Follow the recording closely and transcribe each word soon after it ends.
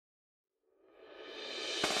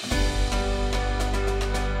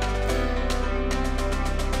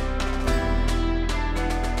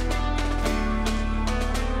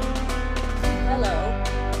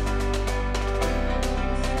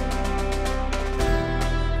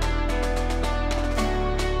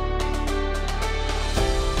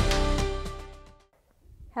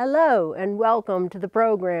Hello and welcome to the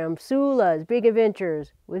program Sula's Big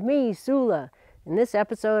Adventures with me, Sula. In this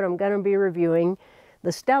episode I'm going to be reviewing the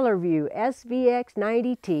Stellarvue SVX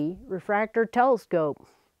 90T refractor telescope.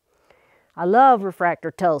 I love refractor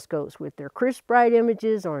telescopes with their crisp bright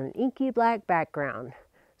images on an inky black background.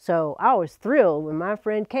 So I was thrilled when my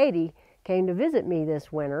friend Katie came to visit me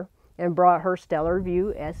this winter and brought her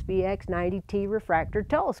Stellarvue SVX 90T refractor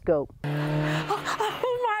telescope.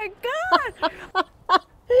 Oh my God!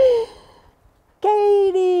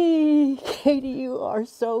 Katie, you are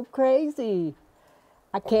so crazy.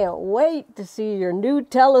 I can't wait to see your new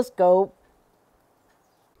telescope.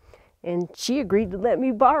 And she agreed to let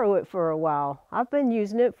me borrow it for a while. I've been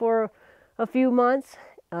using it for a few months.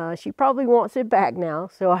 She probably wants it back now,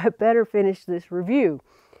 so I better finish this review.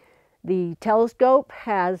 The telescope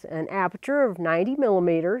has an aperture of 90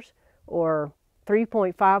 millimeters or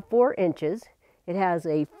 3.54 inches. It has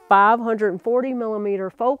a 540 millimeter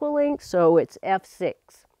focal length, so it's f6.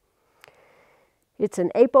 It's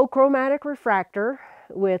an apochromatic refractor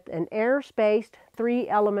with an air-spaced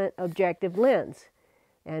 3-element objective lens.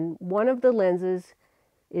 And one of the lenses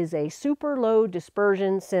is a super low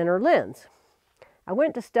dispersion center lens. I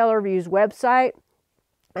went to Stellarvue's website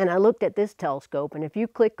and I looked at this telescope, and if you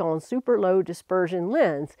click on super low dispersion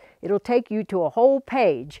lens, it'll take you to a whole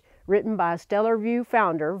page written by Stellarvue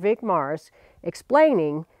founder Vic Morris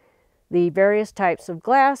explaining the various types of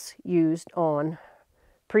glass used on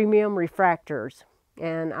premium refractors.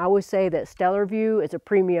 And I would say that Stellarvue is a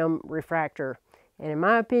premium refractor. And in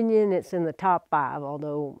my opinion, it's in the top 5,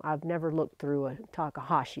 although I've never looked through a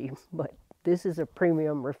Takahashi, but this is a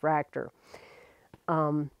premium refractor.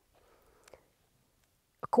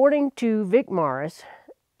 According to Vic Morris,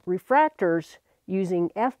 refractors using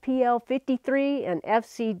FPL 53 and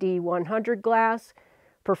FCD 100 glass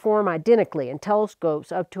perform identically in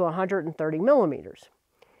telescopes up to 130 millimeters.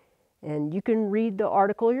 And you can read the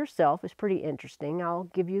article yourself. It's pretty interesting. I'll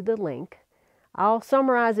give you the link. I'll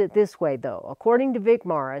summarize it this way though. According to Vic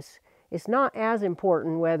Morris, it's not as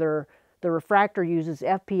important whether the refractor uses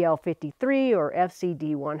FPL 53 or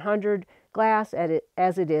FCD 100 glass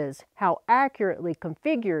as it is how accurately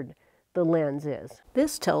configured the lens is.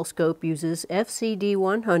 This telescope uses FCD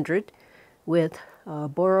 100 with a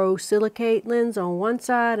borosilicate lens on one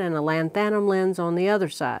side and a lanthanum lens on the other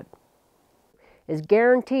side. It's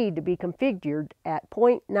guaranteed to be configured at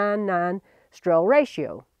 0.99 Strel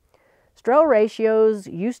ratio. Strel ratios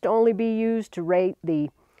used to only be used to rate the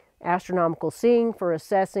astronomical seeing for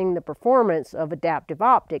assessing the performance of adaptive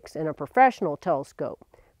optics in a professional telescope,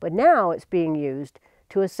 but now it's being used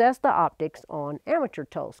to assess the optics on amateur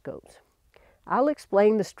telescopes. I'll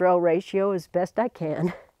explain the Strel ratio as best I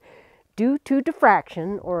can. Due to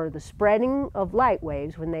diffraction, or the spreading of light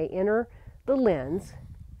waves when they enter the lens,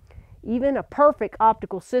 even a perfect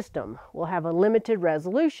optical system will have a limited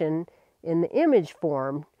resolution in the image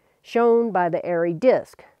form shown by the airy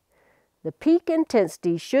disk. The peak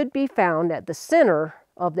intensity should be found at the center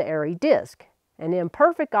of the airy disk. An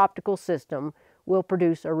imperfect optical system will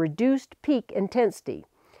produce a reduced peak intensity,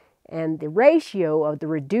 and the ratio of the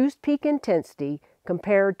reduced peak intensity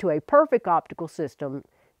compared to a perfect optical system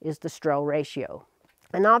is the Strel ratio.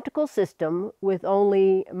 An optical system with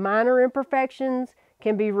only minor imperfections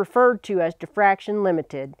can be referred to as diffraction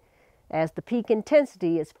limited. As the peak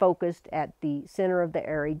intensity is focused at the center of the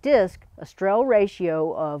airy disk, a Strel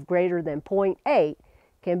ratio of greater than 0.8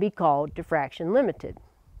 can be called diffraction limited.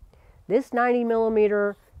 This 90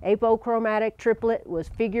 millimeter apochromatic triplet was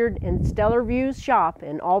figured in Stellarvue's shop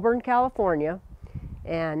in Auburn, California,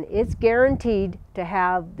 and it's guaranteed to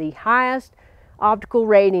have the highest optical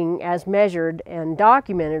rating as measured and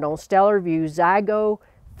documented on Stellarvue's Zygo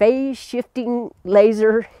phase shifting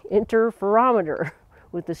laser interferometer,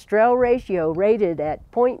 with the Strel ratio rated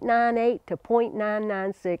at 0.98 to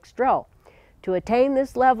 0.996 Strel. To attain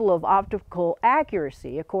this level of optical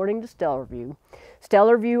accuracy, according to Stellarvue,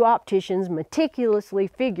 Stellarvue opticians meticulously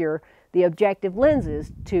figure the objective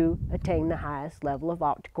lenses to attain the highest level of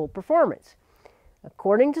optical performance.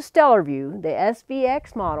 According to Stellarvue, the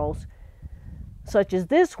SVX models, such as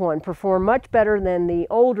this one, perform much better than the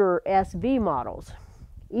older SV models.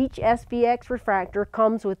 Each SVX refractor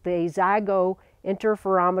comes with a Zygo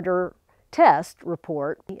interferometer test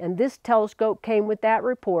report, and this telescope came with that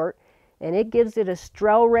report, and it gives it a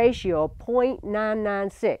Strel ratio of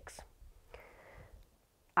 0.996.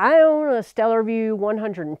 I own a Stellarvue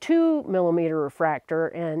 102 millimeter refractor,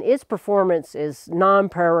 and its performance is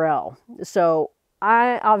non-parallel. So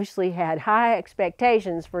I obviously had high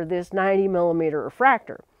expectations for this 90 millimeter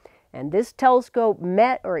refractor, and this telescope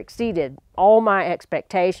met or exceeded all my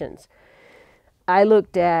expectations. I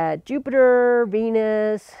looked at Jupiter,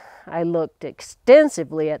 Venus. I looked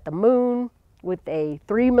extensively at the moon with a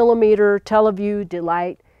 3mm Stellarvue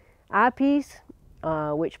Delight eyepiece,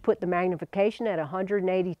 which put the magnification at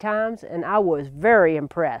 180 times, and I was very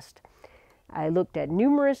impressed. I looked at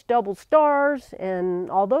numerous double stars,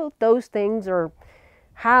 and although those things are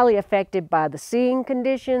highly affected by the seeing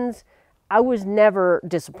conditions, I was never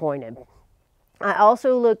disappointed. I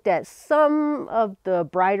also looked at some of the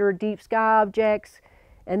brighter deep sky objects,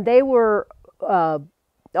 and they were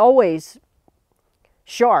always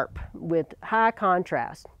sharp with high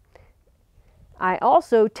contrast. I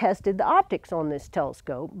also tested the optics on this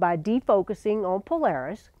telescope by defocusing on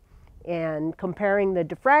Polaris and comparing the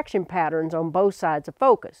diffraction patterns on both sides of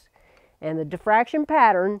focus. And the diffraction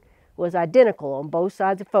pattern was identical on both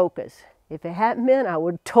sides of focus. If it hadn't been, I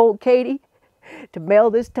would have told Katie to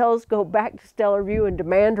mail this telescope back to Stellarvue and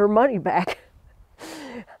demand her money back.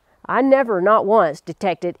 I never, not once,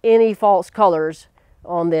 detected any false colors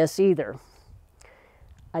on this either.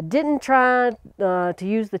 I didn't try to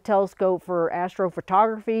use the telescope for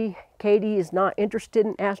astrophotography. Katie is not interested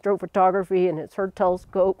in astrophotography, and it's her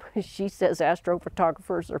telescope. She says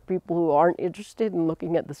astrophotographers are people who aren't interested in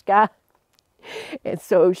looking at the sky. And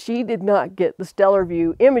so she did not get the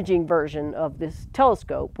Stellarvue imaging version of this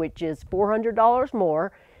telescope, which is $400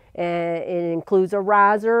 more, and it includes a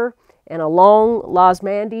riser and a long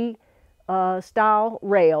Losmandy style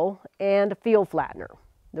rail and a field flattener.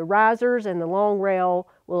 The risers and the long rail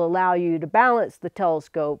will allow you to balance the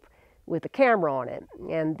telescope with a camera on it,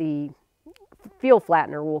 and the field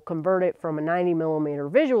flattener will convert it from a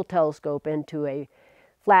 90mm visual telescope into a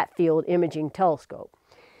flat field imaging telescope.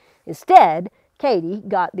 Instead, Katie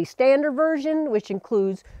got the standard version, which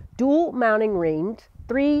includes dual mounting rings,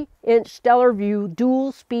 3-inch Stellarvue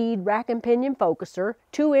dual speed rack and pinion focuser,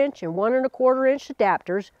 2-inch and 1 1/4-inch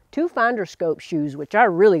adapters, 2 finder scope shoes, which I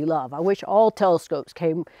really love. I wish all telescopes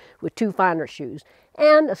came with 2 finder shoes,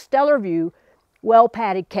 and a Stellarvue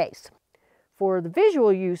well-padded case. For the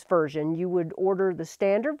visual use version, you would order the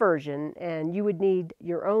standard version, and you would need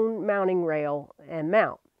your own mounting rail and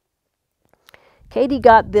mount. Katie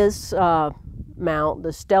got this mount, the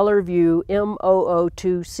Stellarvue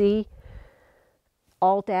M002C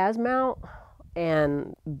Alt-Az mount,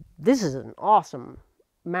 and this is an awesome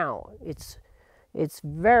mount. It's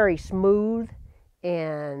very smooth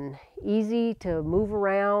and easy to move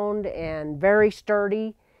around and very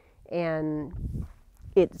sturdy, and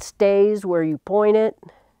it stays where you point it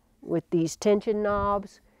with these tension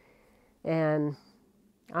knobs, and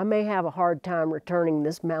I may have a hard time returning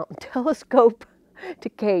this mountain telescope to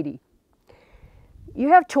Katie. You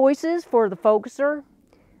have choices for the focuser.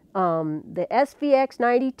 The SVX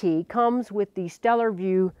 90T comes with the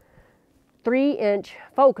Stellarvue 3-inch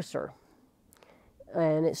focuser,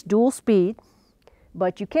 and it's dual speed,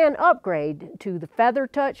 but you can upgrade to the Feather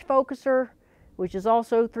Touch focuser, which is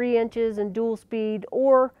also 3 inches and dual speed,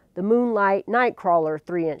 or the Moonlight Nightcrawler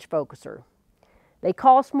 3-inch focuser. They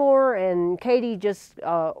cost more, and Katie just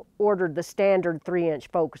ordered the standard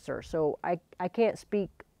 3-inch focuser, so I can't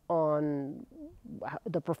speak on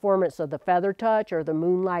the performance of the Feather Touch or the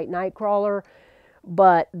Moonlight Nightcrawler,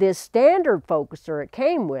 but this standard focuser it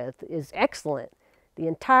came with is excellent. The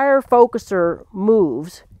entire focuser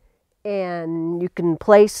moves, and you can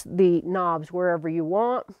place the knobs wherever you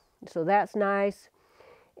want, so that's nice.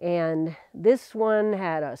 And this one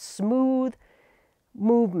had a smooth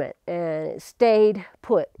movement, and it stayed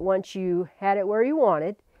put once you had it where you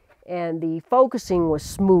wanted, and the focusing was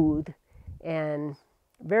smooth and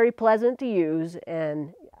very pleasant to use,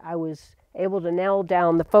 and I was able to nail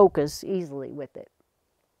down the focus easily with it.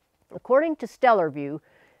 According to Stellarvue,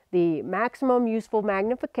 the maximum useful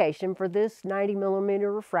magnification for this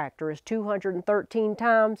 90mm refractor is 213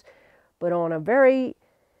 times, but on a very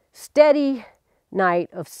steady night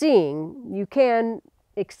of seeing, you can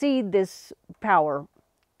exceed this power.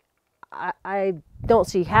 I don't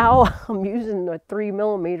see how I'm using a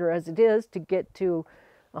 3mm as it is to get to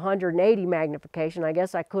 180 magnification. I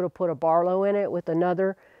guess I could have put a Barlow in it with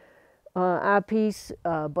another eyepiece,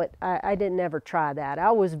 but I didn't ever try that.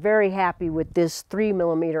 I was very happy with this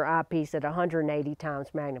 3mm eyepiece at 180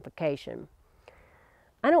 times magnification.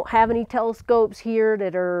 I don't have any telescopes here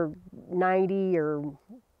that are 90 or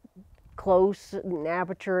close in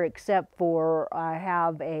aperture, except for I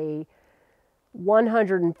have a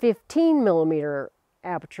 115mm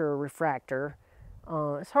aperture refractor.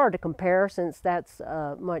 It's hard to compare since that's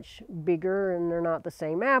much bigger and they're not the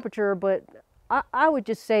same aperture, but I would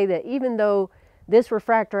just say that even though this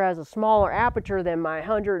refractor has a smaller aperture than my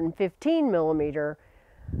 115mm,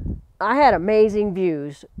 I had amazing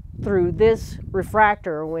views through this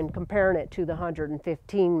refractor when comparing it to the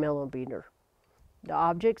 115 millimeter. The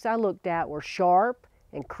objects I looked at were sharp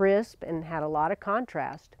and crisp and had a lot of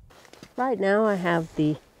contrast. Right now I have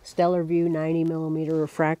the Stellarvue 90 millimeter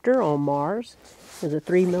refractor on Mars. It's a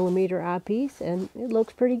 3 millimeter eyepiece and it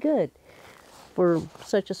looks pretty good for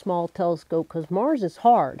such a small telescope because Mars is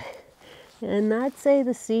hard. And I'd say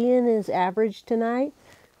the seeing is average tonight.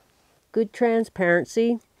 Good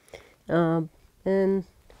transparency, and it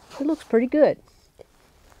looks pretty good.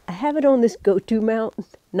 I have it on this go-to mount,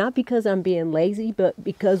 not because I'm being lazy, but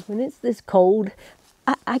because when it's this cold,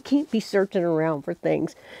 I can't be searching around for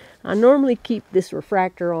things. I normally keep this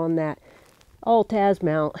refractor on that Altaz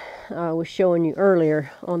mount I was showing you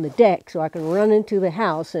earlier on the deck so I can run into the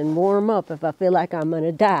house and warm up if I feel like I'm going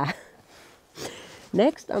to die.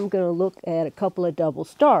 Next, I'm going to look at a couple of double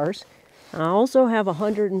stars. I also have a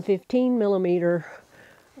 115 millimeter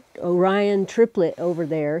Orion triplet over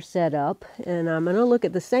there set up, and I'm going to look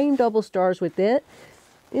at the same double stars with it.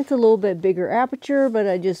 It's a little bit bigger aperture, but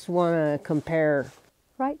I just want to compare.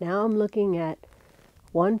 Right now I'm looking at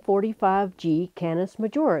 145G Canis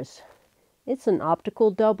Majoris. It's an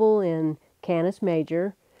optical double in Canis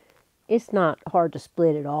Major. It's not hard to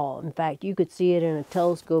split at all. In fact, you could see it in a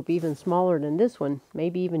telescope even smaller than this one,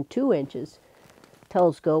 maybe even 2 inches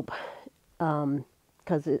telescope,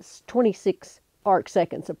 because it's 26 arc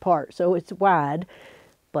seconds apart, so it's wide,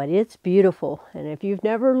 but it's beautiful. And if you've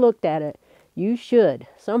never looked at it, you should.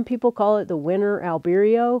 Some people call it the winter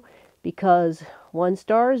Albireo because one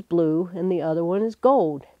star is blue and the other one is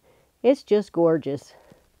gold. It's just gorgeous.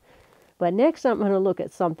 But next I'm going to look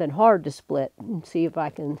at something hard to split and see if I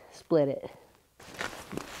can split it.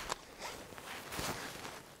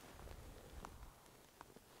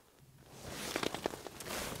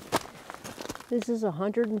 This is a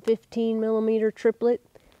 115 millimeter triplet.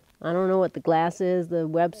 I don't know what the glass is. The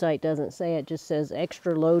website doesn't say. It just says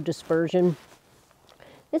extra low dispersion.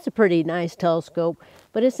 It's a pretty nice telescope,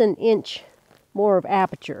 but it's an inch more of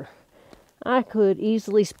aperture. I could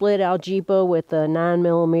easily split Algepa with a 9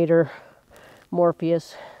 millimeter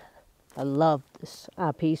Morpheus. I love this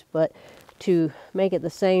eyepiece, but to make it the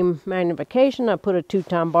same magnification, I put a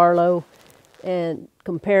 2-time Barlow and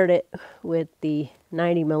compared it with the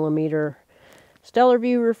 90 millimeter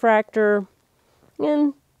Stellarvue refractor,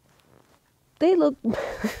 and they look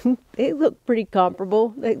they look pretty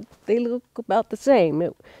comparable. They look about the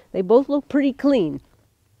same. They both look pretty clean.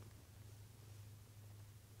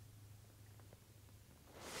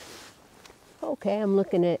 Okay, I'm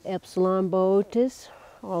looking at Epsilon Boötis,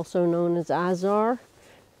 also known as Izar.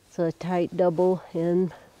 It's a tight double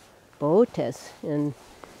in Boötis, and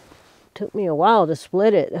it took me a while to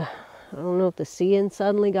split it. I don't know if the seeing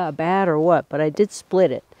suddenly got bad or what, but I did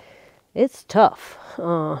split it. It's tough.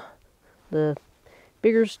 The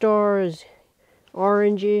bigger star is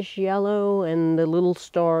orangish yellow and the little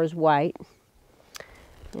star is white.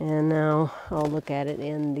 And now I'll look at it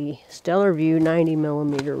in the Stellarvue 90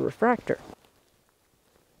 millimeter refractor.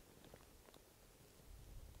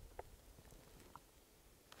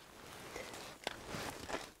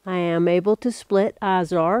 I am able to split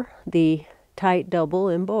Izar, the tight double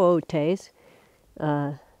in Boötis.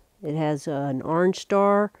 It has an orange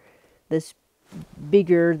star that's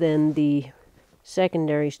bigger than the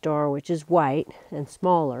secondary star, which is white and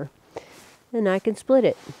smaller, and I can split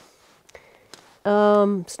it.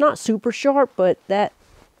 It's not super sharp, but that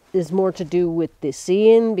is more to do with the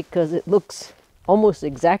seeing because it looks almost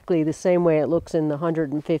exactly the same way it looks in the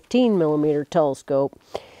 115 millimeter telescope,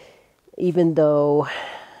 even though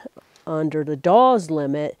under the Dawes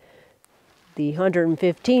limit, the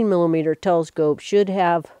 115 millimeter telescope should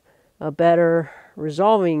have a better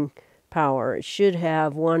resolving power. It should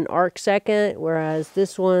have 1 arc second, whereas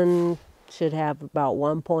this one should have about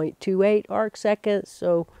 1.28 arc seconds.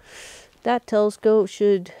 So that telescope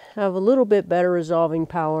should have a little bit better resolving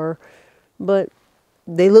power, but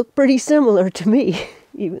they look pretty similar to me,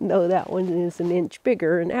 even though that one is an inch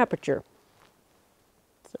bigger in aperture.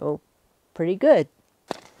 So pretty good.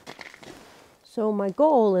 So my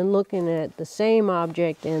goal in looking at the same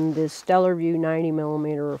object in this Stellarvue 90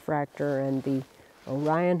 millimeter refractor and the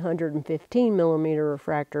Orion 115 millimeter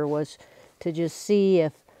refractor was to just see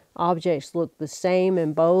if objects looked the same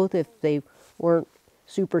in both, if they weren't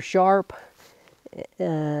super sharp,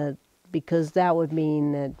 because that would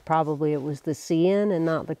mean that probably it was the seeing and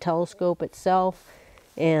not the telescope itself.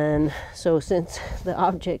 And so since the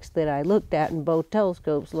objects that I looked at in both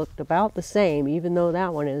telescopes looked about the same, even though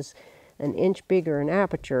that one is an inch bigger in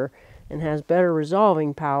aperture and has better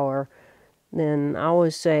resolving power, then I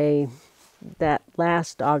would say that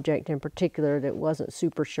last object in particular that wasn't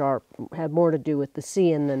super sharp had more to do with the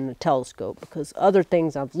seeing than the telescope, because other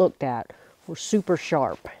things I've looked at were super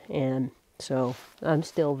sharp, and so I'm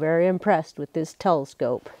still very impressed with this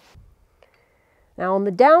telescope. Now on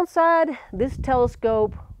the downside, this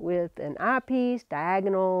telescope with an eyepiece,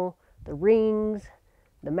 diagonal, the rings,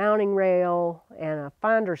 the mounting rail, and a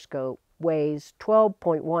finder scope weighs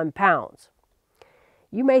 12.1 pounds.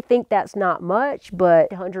 You may think that's not much,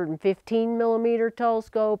 but 115 millimeter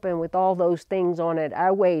telescope, and with all those things on it,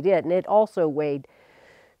 I weighed it, and it also weighed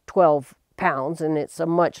 12 pounds, and it's a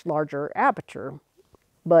much larger aperture.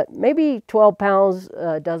 But maybe 12 pounds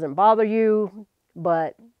doesn't bother you,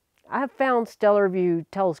 but I have found Stellarvue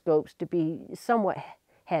telescopes to be somewhat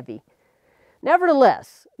heavy.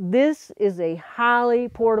 Nevertheless, this is a highly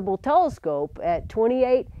portable telescope at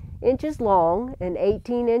 28 inches long and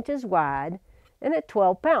 18 inches wide, and at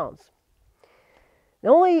 12 pounds. The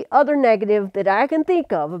only other negative that I can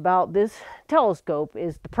think of about this telescope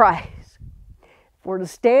is the price. For the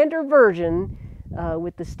standard version,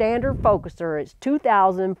 with the standard focuser, it's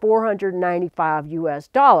 $2,495 US,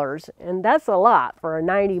 and that's a lot for a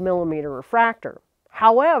 90 millimeter refractor.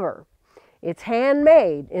 However, it's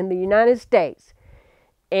handmade in the United States,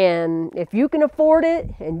 and if you can afford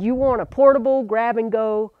it and you want a portable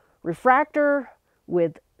grab-and-go refractor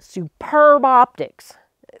with superb optics,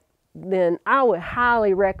 then I would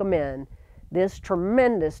highly recommend this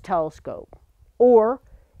tremendous telescope. Or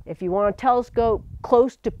if you want a telescope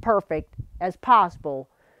close to perfect as possible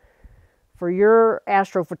for your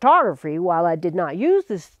astrophotography, while I did not use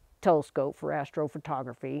this telescope for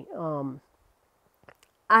astrophotography,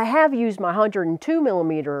 I have used my 102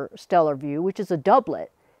 millimeter Stellarvue, which is a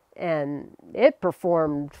doublet, and it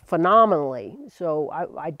performed phenomenally. So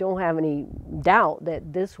I don't have any doubt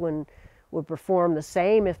that this one would perform the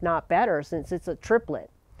same, if not better, since it's a triplet.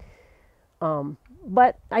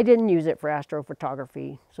 But I didn't use it for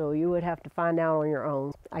astrophotography, so you would have to find out on your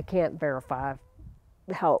own. I can't verify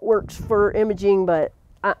how it works for imaging, but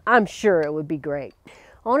I'm sure it would be great.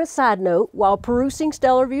 On a side note, while perusing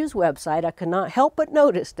Stellarvue's website, I could not help but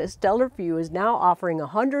notice that Stellarvue is now offering a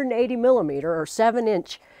 180 millimeter or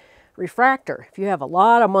 7-inch refractor. If you have a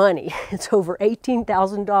lot of money, it's over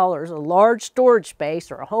 $18,000, a large storage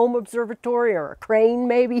space, or a home observatory, or a crane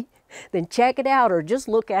maybe, then check it out or just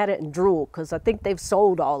look at it and drool, because I think they've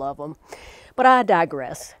sold all of them. But I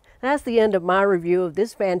digress. That's the end of my review of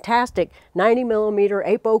this fantastic 90 millimeter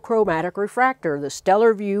apochromatic refractor, the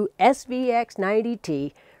Stellarvue SVX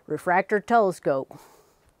 90T refractor telescope.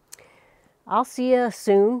 I'll see you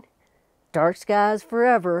soon. Dark skies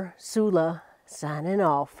forever. Sula signing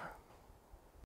off.